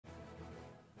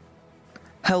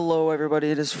Hello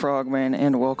everybody, it is Frogman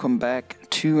and welcome back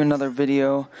to another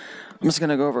video. I'm just going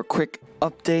to go over a quick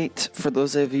update for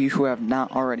those of you who have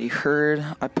not already heard.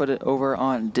 I put it over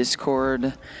on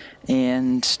Discord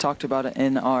and talked about it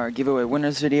in our giveaway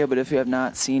winners video, but if you have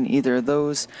not seen either of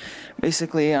those,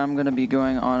 basically I'm going to be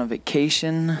going on a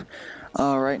vacation.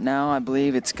 Right now I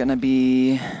believe it's going to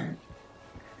be...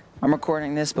 I'm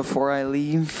recording this before I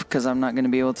leave because I'm not going to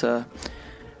be able to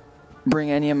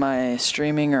bring any of my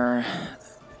streaming or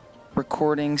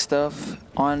recording stuff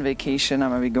on vacation. I'm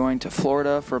going to be going to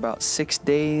Florida for about 6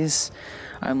 days.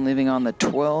 I'm leaving on the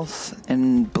 12th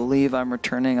and believe I'm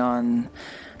returning on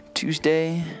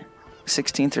Tuesday,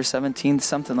 16th or 17th,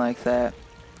 something like that.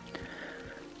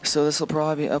 So this will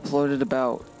probably be uploaded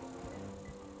about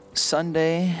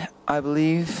Sunday, I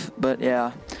believe, but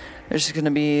yeah. There's just going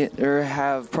to be, there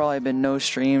have probably been no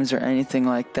streams or anything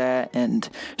like that, and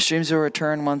streams will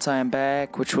return once I am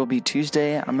back, which will be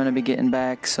Tuesday. I'm going to be getting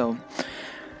back, so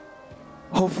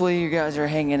hopefully you guys are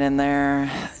hanging in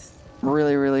there.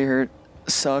 Really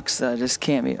sucks that I just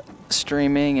can't be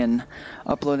streaming and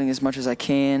uploading as much as I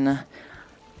can.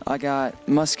 I got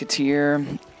Musketeer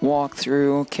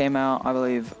walkthrough, came out I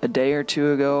believe a day or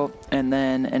two ago, and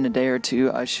then in a day or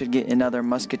two I should get another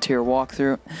Musketeer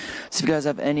walkthrough. So if you guys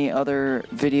have any other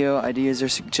video ideas or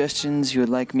suggestions you would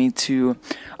like me to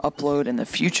upload in the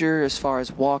future as far as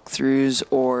walkthroughs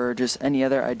or just any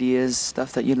other ideas,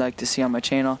 stuff that you'd like to see on my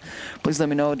channel, please let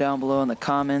me know down below in the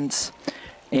comments.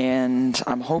 And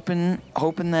I'm hoping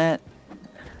that,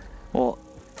 well,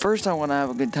 first I want to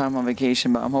have a good time on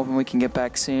vacation, but I'm hoping we can get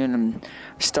back soon and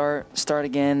start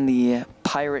again the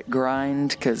pirate grind,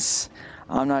 because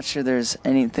I'm not sure there's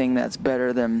anything that's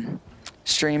better than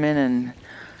streaming and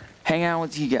hang out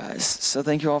with you guys. So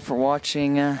thank you all for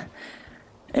watching,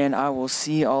 and I will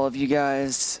see all of you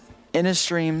guys in a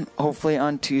stream hopefully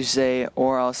on Tuesday,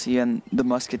 or I'll see you in the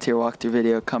Musketeer walkthrough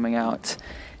video coming out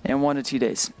in 1 to 2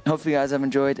 days. Hopefully you guys have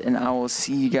enjoyed, and I will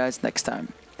see you guys next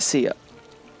time. See ya.